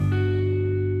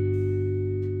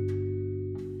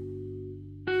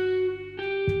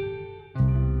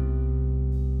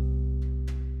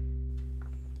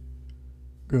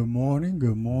Good morning,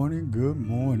 good morning, good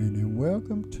morning, and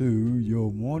welcome to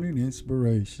your morning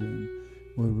inspiration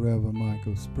with Reverend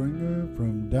Michael Springer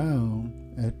from Down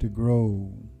at the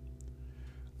Grove.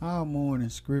 Our morning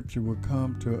scripture will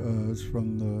come to us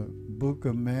from the book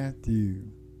of Matthew,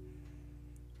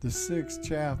 the 6th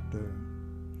chapter,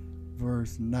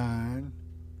 verse 9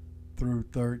 through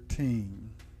 13.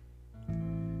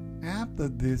 After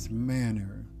this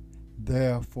manner,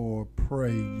 therefore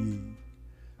pray ye,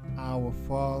 Our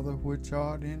Father which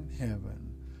art in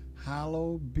heaven,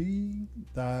 hallowed be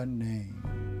thy name.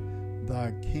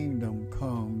 Thy kingdom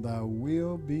come, thy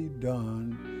will be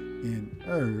done in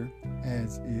earth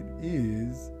as it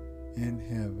is in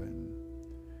heaven.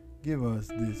 Give us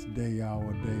this day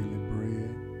our daily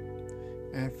bread,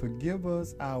 and forgive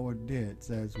us our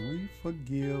debts as we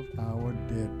forgive our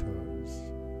debtors.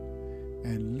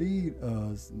 And lead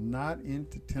us not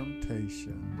into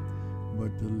temptation,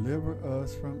 but deliver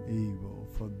us from evil.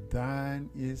 For thine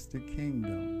is the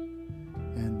kingdom,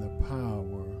 and the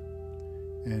power,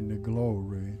 and the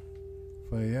glory,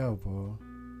 forever.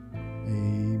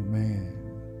 Amen.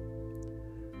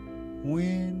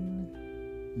 When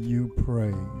you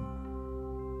pray,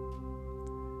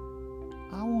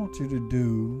 I want you to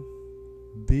do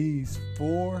these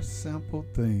 4 simple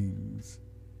things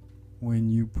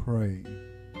when you pray.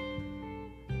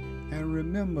 And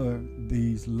remember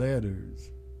these letters: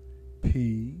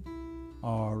 P-R-A-Y.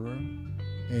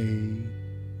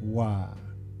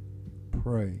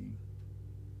 Pray.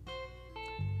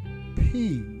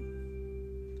 P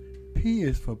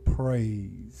is for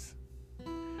praise.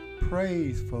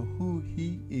 Praise for who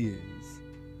He is,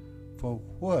 for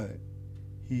what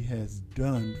He has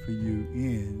done for you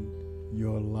in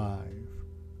your life.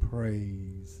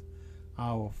 Praise.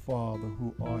 Our Father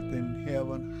who art in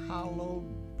heaven,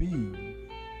 hallowed be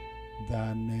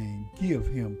thy name. Give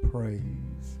Him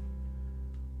praise.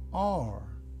 Or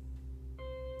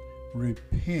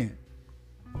repent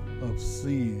of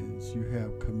sins you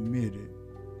have committed,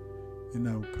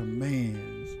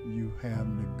 commands you have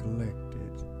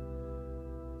neglected.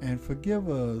 And forgive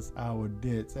us our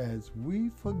debts as we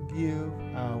forgive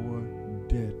our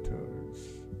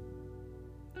debtors.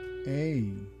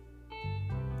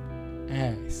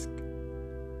 Ask.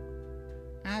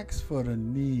 Ask for the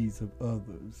needs of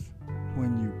others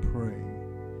when you pray,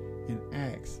 and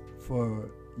ask for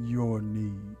your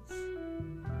needs.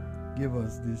 Give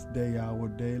us this day our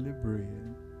daily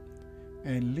bread,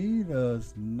 and lead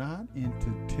us not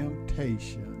into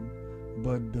temptation,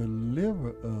 but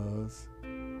deliver us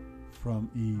from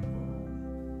evil.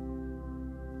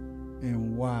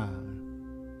 And why?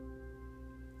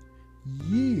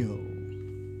 Yield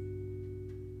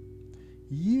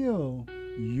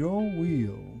your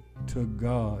will to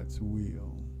God's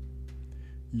will,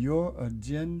 your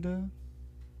agenda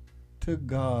to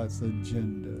God's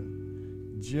agenda,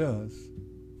 just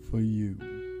for you.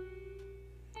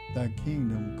 Thy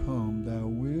kingdom come, thy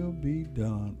will be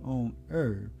done on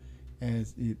earth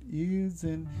as it is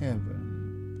in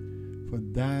heaven. For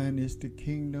thine is the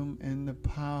kingdom and the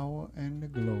power and the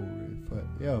glory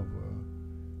forever.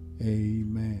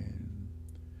 Amen.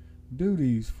 Do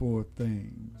these 4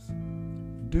 things.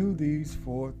 Do these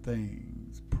 4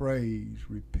 things. Praise,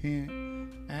 repent,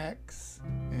 ask,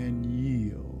 and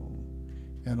yield.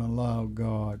 And allow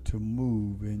God to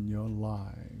move in your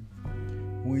life.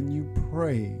 When you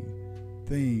pray,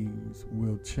 things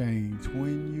will change.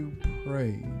 When you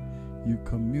pray, you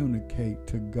communicate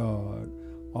to God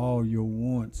all your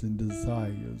wants and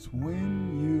desires.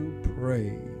 When you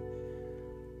pray,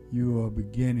 you are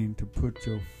beginning to put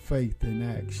your faith in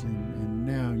action, and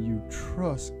now you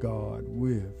trust God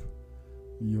with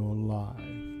your life.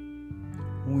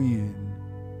 When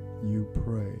you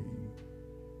pray.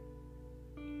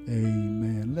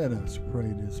 Amen. Let us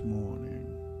pray this morning.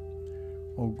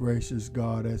 Oh, gracious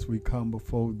God, as we come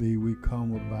before Thee, we come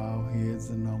with bowed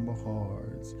heads and humble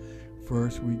hearts.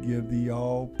 First, we give Thee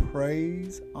all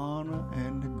praise, honor,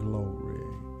 and the glory.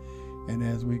 And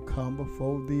as we come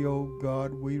before Thee, O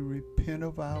God, we repent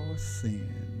of our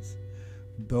sins,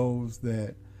 those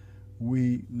that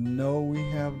we know we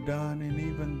have done, and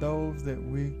even those that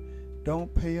we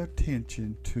don't pay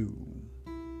attention to.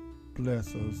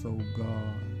 Bless us, O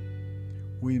God.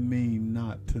 We mean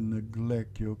not to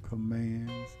neglect your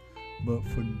commands, but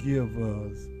forgive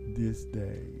us this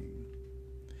day.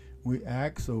 We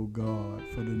ask, O God,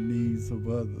 for the needs of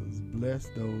others. Bless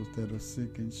those that are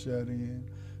sick and shut in.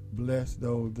 Bless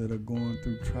those that are going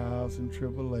through trials and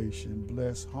tribulation.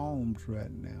 Bless homes right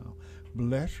now.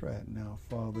 Bless right now,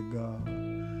 Father God.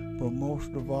 But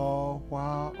most of all,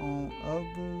 while on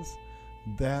others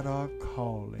that are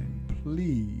calling,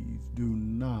 please do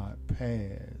not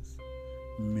pass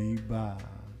me by.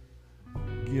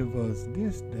 Give us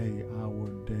this day our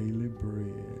daily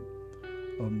bread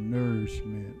of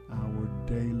nourishment, our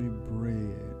daily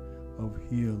bread of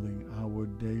healing, our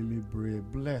daily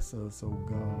bread. Bless us, O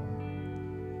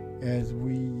God, as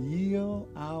we yield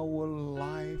our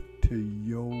life to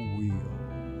your will.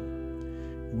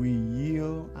 We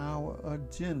yield our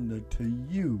agenda to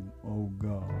you, O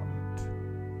God.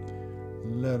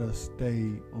 Let us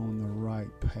stay on the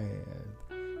right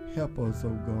path. Help us, O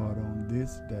God, on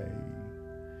this day,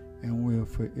 and we'll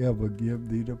forever give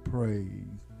thee the praise.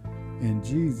 In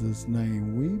Jesus'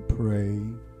 name we pray,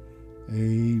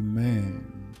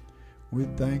 amen. We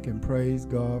thank and praise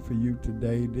God for you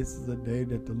today. This is a day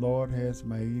that the Lord has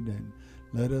made, and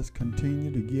let us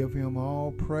continue to give him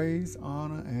all praise,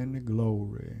 honor, and the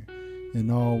glory.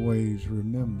 And always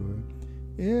remember,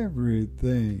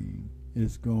 everything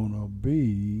is going to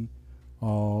be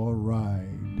all right.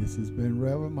 This has been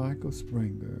Reverend Michael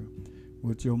Springer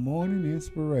with your morning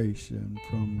inspiration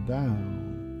from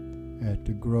down at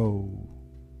the Grove.